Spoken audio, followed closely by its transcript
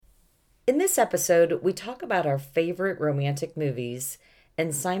In this episode, we talk about our favorite romantic movies,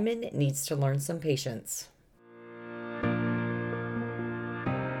 and Simon needs to learn some patience.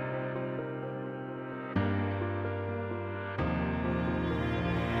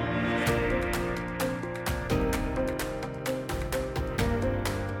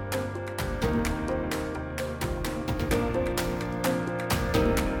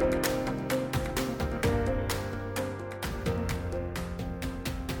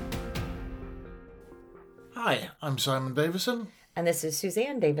 Hi, I'm Simon Davison, And this is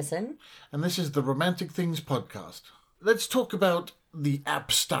Suzanne Davison. and this is the Romantic Things podcast. Let's talk about the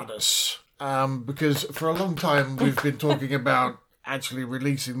app status, because for a long time we've been talking about actually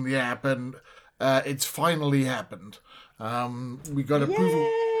releasing the app, and it's finally happened. We got approval.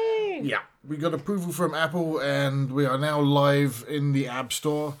 Yay! Yeah, we got approval from Apple, and we are now live in the App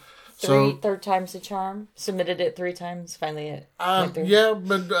Store. Third time's the charm. Submitted it 3 times. Finally, it went through. Yeah,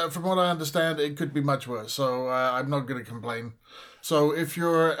 but from what I understand, it could be much worse. So I'm not going to complain. So if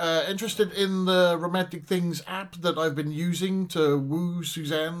you're interested in the Romantic Things app that I've been using to woo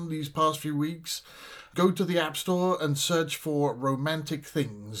Suzanne these past few weeks, go to the App Store and search for Romantic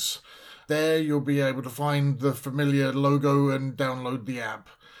Things. There you'll be able to find the familiar logo and download the app.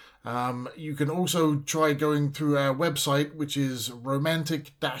 You can also try going through our website, which is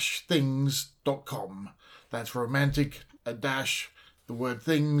romantic-things.com. That's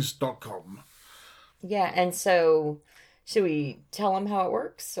romantic-things.com. Yeah, and so should we tell them how it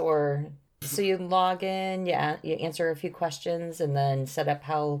works? Or so you log in, you answer a few questions, and then set up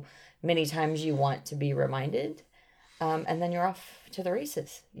how many times you want to be reminded. And then you're off to the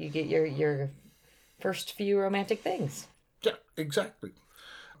races. You get your first few romantic things. Yeah, exactly.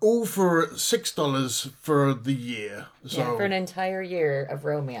 All for $6 for the year. So Yeah, for an entire year of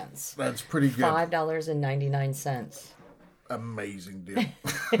romance. that's pretty good. $5.99. Amazing deal.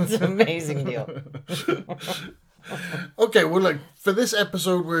 It's an amazing deal. Okay, well, look, for this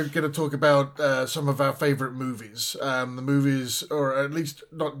episode, we're going to talk about some of our favorite movies. The movies, or at least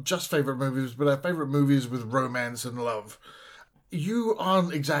not just favorite movies, but our favorite movies with romance and love. You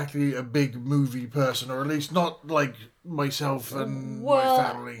aren't exactly a big movie person, or at least not like myself and my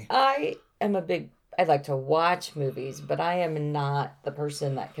family. I like to watch movies, but I am not the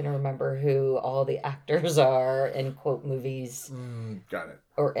person that can remember who all the actors are in quote movies Got it.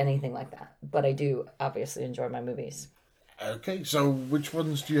 or anything like that. But I do obviously enjoy my movies. Okay, so which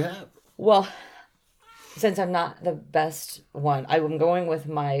ones do you have? Well, since I'm not the best one, I'm going with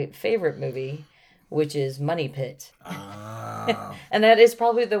my favorite movie, which is Money Pit. And that is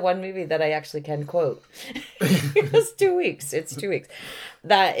probably the one movie that I actually can quote. It's 2 weeks. It's 2 weeks.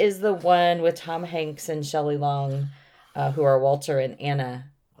 That is the one with Tom Hanks and Shelley Long, who are Walter and Anna.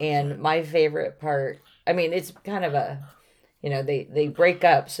 And my favorite part, I mean, it's kind of a, they break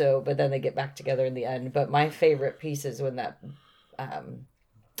up, but then they get back together in the end. But my favorite piece is when that,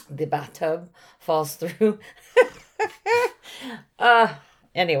 the bathtub falls through.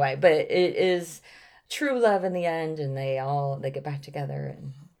 Anyway, but it is true love in the end, and they get back together.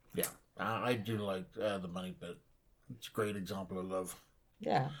 And Yeah, I do like the Money Pit. It's a great example of love.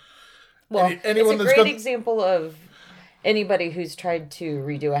 yeah, well, Anyone it's a that's great got- example of anybody who's tried to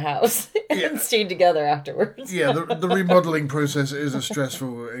redo a house and Yeah. stayed together afterwards. Yeah, the remodeling process is a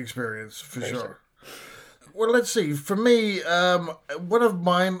stressful experience for sure. Well, let's see. For me, one of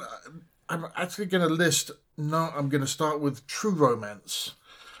mine, I'm actually going to list. No, I'm going to start with True Romance.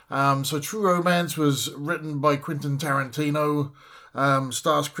 So True Romance was written by Quentin Tarantino.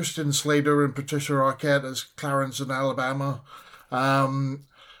 Stars Christian Slater and Patricia Arquette as Clarence and Alabama.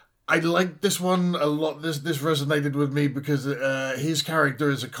 I liked this one a lot. This resonated with me because his character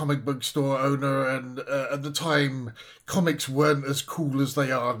is a comic book store owner, and at the time, comics weren't as cool as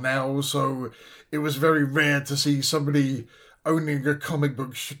they are now. So it was very rare to see somebody owning a comic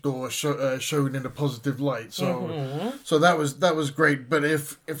book store shown in a positive light. So so that was great. But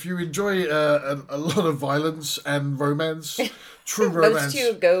if you enjoy a lot of violence and romance, True Romance. Those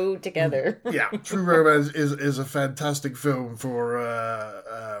two go together. Yeah, True Romance is a fantastic film for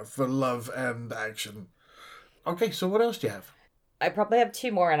love and action. Okay, so what else do you have? I probably have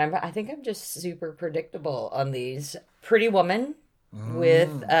two more, and I think I'm just super predictable on these. Pretty Woman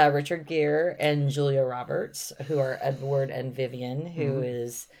with Richard Gere and Julia Roberts, who are Edward and Vivian, who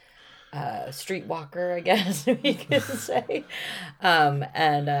is streetwalker, I guess we could say.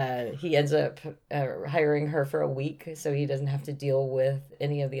 And he ends up hiring her for a week so he doesn't have to deal with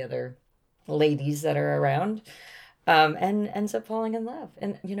any of the other ladies that are around. And ends up falling in love.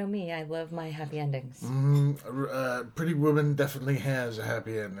 And you know me, I love my happy endings. Pretty Woman definitely has a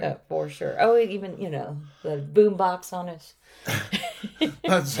happy ending. For sure. Oh, even, the boombox on it.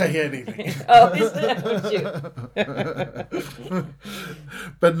 Not say anything. Oh, is it? Oh,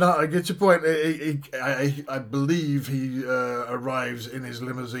 But no, I get your point. I believe he arrives in his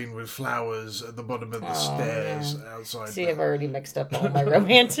limousine with flowers at the bottom of the stairs outside. See, I've already mixed up all my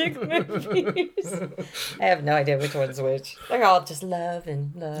romantic movies. I have no idea which one's which. They're all just love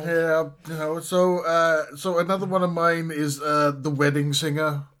and love. Yeah, you know. So another one of mine is The Wedding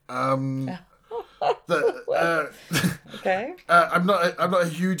Singer. Okay. I'm not a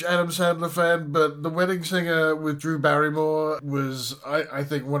huge Adam Sandler fan, but The Wedding Singer with Drew Barrymore was I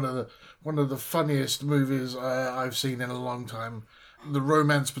think one of the funniest movies I've seen in a long time. The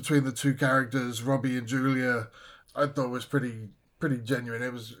romance between the two characters, Robbie and Julia, I thought was pretty genuine.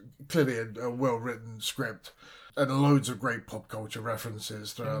 It was clearly a well written script and loads of great pop culture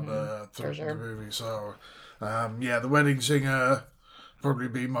references throughout the movie. So The Wedding Singer probably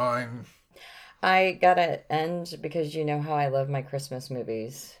be mine. I gotta end because you know how I love my Christmas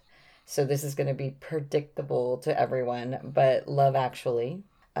movies. So this is going to be predictable to everyone, but Love Actually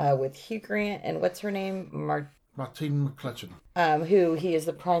with Hugh Grant and what's her name? Martine McFletcher. Who he is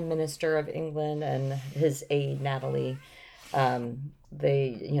the Prime Minister of England and his aide, Natalie.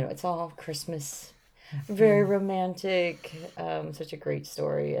 It's all Christmas. Very romantic. Such a great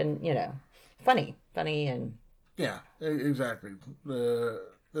story. And, funny and... Yeah, exactly.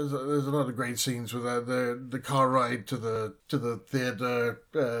 There's a lot of great scenes with the car ride to the theater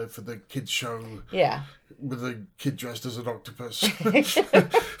for the kids show. Yeah, with the kid dressed as an octopus for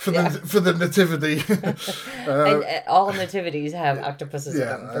the nativity. And all nativities have octopuses in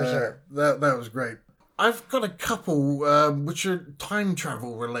them for sure. That was great. I've got a couple which are time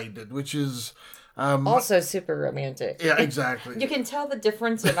travel related, which is. Also super romantic. Yeah, exactly. You can tell the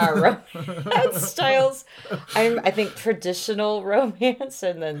difference in our romance styles. I think traditional romance,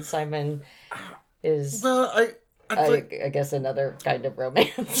 and then Simon is, I guess, another kind of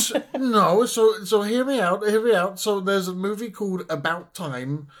romance. No, so hear me out. So there's a movie called About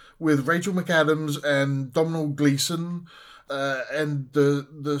Time with Rachel McAdams and Domhnall Gleeson, and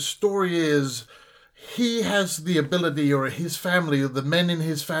the story is. He has the ability, or his family, or the men in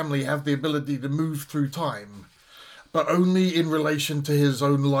his family have the ability to move through time, but only in relation to his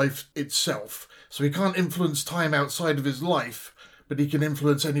own life itself. So he can't influence time outside of his life, but he can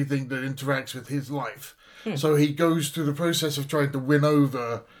influence anything that interacts with his life. So he goes through the process of trying to win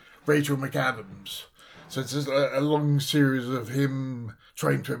over Rachel McAdams. So it's just a long series of him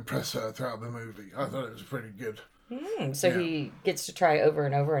trying to impress her throughout the movie. I thought it was pretty good. He gets to try over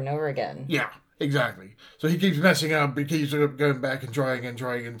and over and over again. Yeah. Exactly. So he keeps messing up, he keeps going back and trying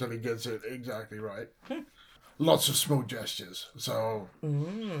until he gets it exactly right. Lots of small gestures. So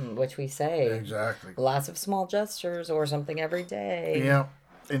which we say. Exactly. Lots of small gestures or something every day. Yeah,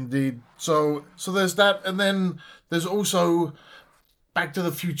 indeed. So there's that, and then there's also Back to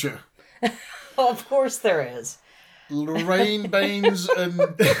the Future. Of course there is. Lorraine Baines and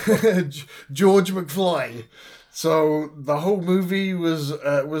George McFly. So the whole movie was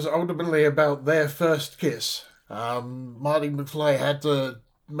ultimately about their first kiss. Marty McFly had to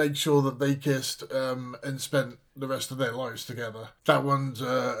make sure that they kissed and spent the rest of their lives together. That one's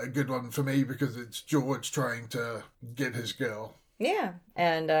a good one for me because it's George trying to get his girl. Yeah,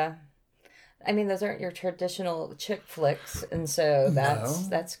 and those aren't your traditional chick flicks, and so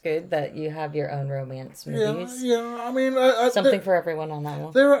that's good that you have your own romance movies. Yeah. Something for everyone on that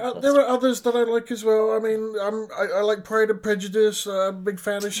one. There are others that I like as well. I like Pride and Prejudice. I'm a big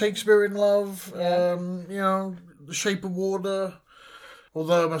fan of Shakespeare in Love. Yeah. The Shape of Water.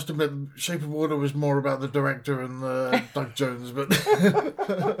 Although I must admit, Shape of Water was more about the director and Doug Jones, but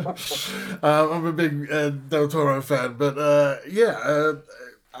I'm a big Del Toro fan. But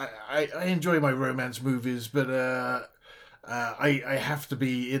I enjoy my romance movies, but I have to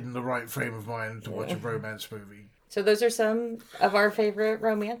be in the right frame of mind to watch a romance movie. So those are some of our favorite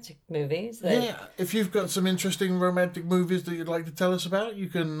romantic movies. If you've got some interesting romantic movies that you'd like to tell us about, you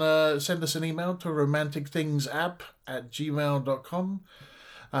can send us an email to romanticthingsapp@gmail.com.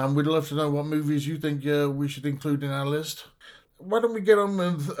 We'd love to know what movies you think we should include in our list. Why don't we get on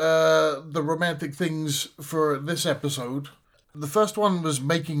with the romantic things for this episode? The first one was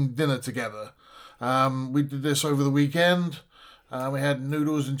making dinner together. We did this over the weekend. We had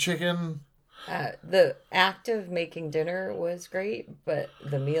noodles and chicken. The act of making dinner was great, but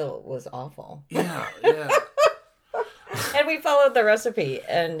the meal was awful. Yeah. And we followed the recipe,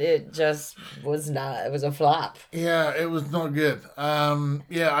 and it just was not. It was a flop. Yeah, it was not good.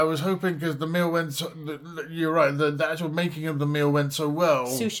 I was hoping because the meal went. You're right. The actual making of the meal went so well.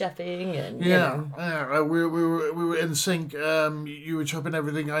 Sous chefing and we were in sync. You were chopping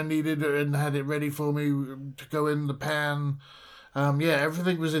everything I needed and had it ready for me to go in the pan. Yeah,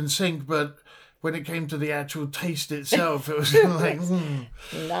 everything was in sync, but when it came to the actual taste itself, it was like,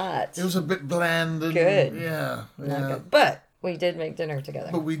 Not it was a bit bland and good. Yeah, Not good. But we did make dinner together.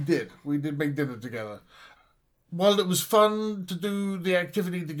 But we did make dinner together. While it was fun to do the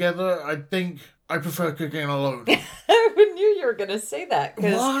activity together, I think I prefer cooking alone. I knew you were going to say that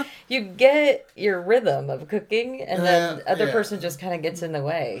because you get your rhythm of cooking and then the other person just kind of gets in the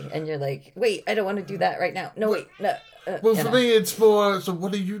way and you're like, wait, I don't want to do that right now. No, wait, no. Well, for me, it's more, so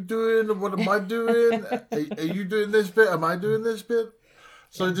what are you doing? What am I doing? Are you doing this bit? Am I doing this bit?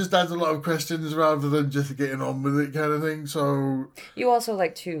 So it just adds a lot of questions rather than just getting on with it kind of thing. So you also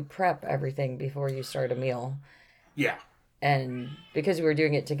like to prep everything before you start a meal. Yeah. And because we were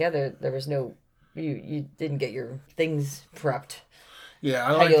doing it together, there was no... You didn't get your things prepped. Yeah,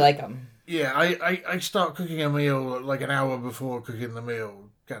 How you like them. Yeah, I start cooking a meal like an hour before cooking the meal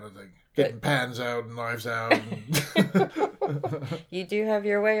kind of thing. Getting pans out and knives out. And... You do have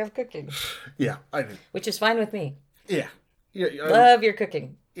your way of cooking. Yeah, I do. Which is fine with me. Yeah. Love your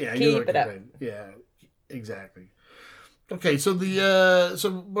cooking. Yeah, keep it up. Yeah, exactly. Okay, so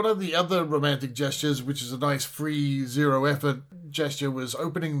one of the other romantic gestures, which is a nice free zero effort gesture, was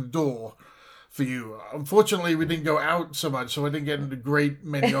opening the door for you. Unfortunately, we didn't go out so much, so I didn't get into great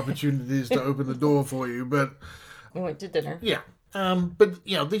many opportunities to open the door for you. But we went to dinner. Yeah. But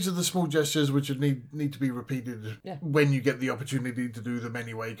these are the small gestures which need to be repeated when you get the opportunity to do them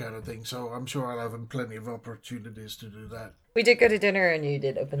anyway, kind of thing. So I'm sure I'll have plenty of opportunities to do that. We did go to dinner, and you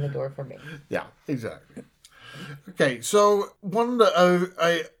did open the door for me. Yeah, exactly. Okay, so one that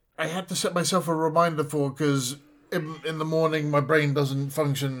I had to set myself a reminder for because in the morning my brain doesn't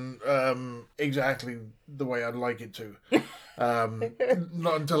function exactly the way I'd like it to.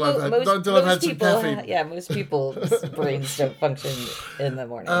 Not until I've had some caffeine. Yeah, most people's brains don't function in the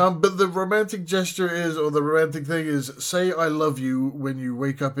morning. But the romantic gesture is, or the romantic thing is, say I love you when you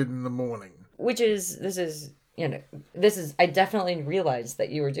wake up in the morning. I definitely realized that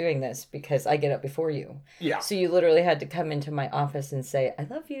you were doing this because I get up before you. Yeah. So you literally had to come into my office and say, I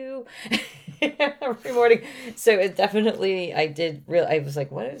love you every morning. So it definitely, I was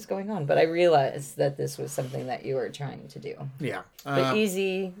like, what is going on? But I realized that this was something that you were trying to do. Yeah. But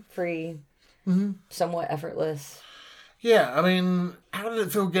easy, free, somewhat effortless. Yeah, I mean, how did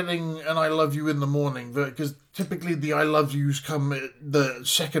it feel getting an I love you in the morning? Because typically the I love yous come at the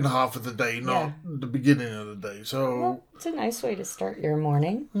second half of the day, not the beginning of the day. So it's a nice way to start your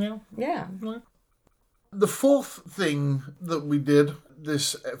morning. Yeah. Yeah. The fourth thing that we did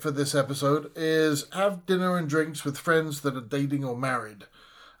for this episode is have dinner and drinks with friends that are dating or married.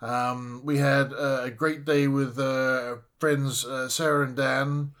 We had a great day with friends Sarah and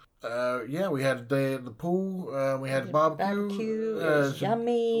Dan. We had a day at the pool. We had barbecue. It was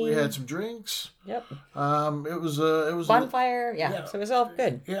yummy. We had some drinks. Yep. It was bonfire. Yeah. So it was all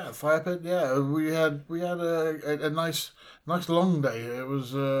good. Yeah, fire pit. Yeah, we had a nice long day. It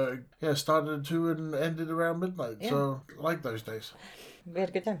was started at 2 and ended around midnight. Yeah. So I like those days. We had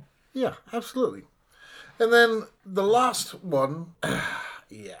a good time. Yeah, absolutely. And then the last one.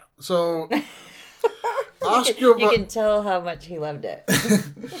 Yeah. So. You can tell how much he loved it.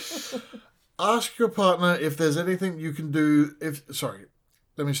 Ask your partner if there's anything you can do.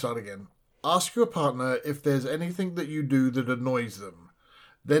 Let me start again. Ask your partner if there's anything that you do that annoys them.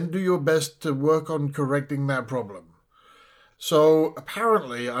 Then do your best to work on correcting that problem. So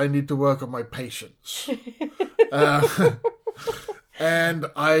apparently I need to work on my patience. And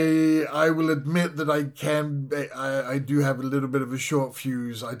I will admit that I do have a little bit of a short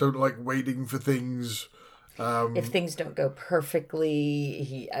fuse. I don't like waiting for things. If things don't go perfectly,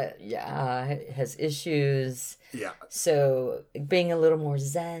 he has issues. Yeah. So being a little more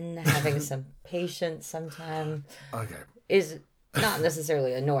zen, having some patience sometime is not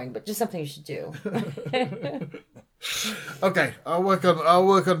necessarily annoying, but just something you should do. Okay, I'll work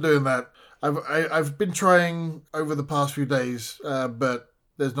on doing that. I've been trying over the past few days, but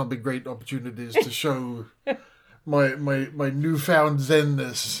there's not been great opportunities to show my newfound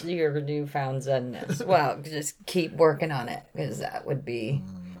zenness. Your newfound zenness. Well, just keep working on it because that would be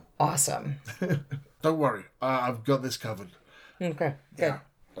awesome. Don't worry, I've got this covered. Okay, good.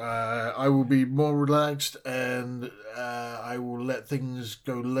 Yeah. I will be more relaxed and I will let things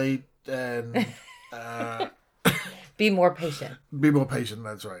go late and. Be more patient. Be more patient.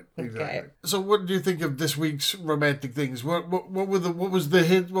 That's right. Exactly. Okay. So, what do you think of this week's romantic things? What was the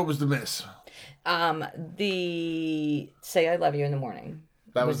hit? What was the miss? The say I love you in the morning.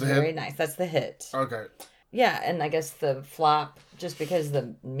 That was the very hit? Nice. That's the hit. Okay. Yeah, and I guess the flop, just because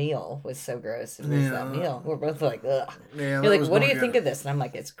the meal was so gross. It was that meal. We're both like, ugh. Yeah, you're like, what do you think of this? And I'm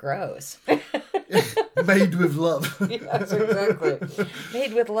like, it's gross. Made with love. Yes, exactly.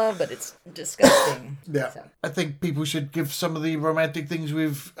 Made with love, but it's disgusting. Yeah. So. I think people should give some of the romantic things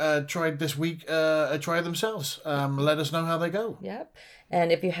we've tried this week a try themselves. Let us know how they go. Yep.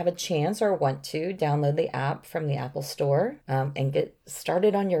 And if you have a chance or want to, download the app from the Apple Store and get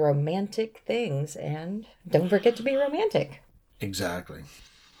started on your romantic things. And don't forget to be romantic. Exactly.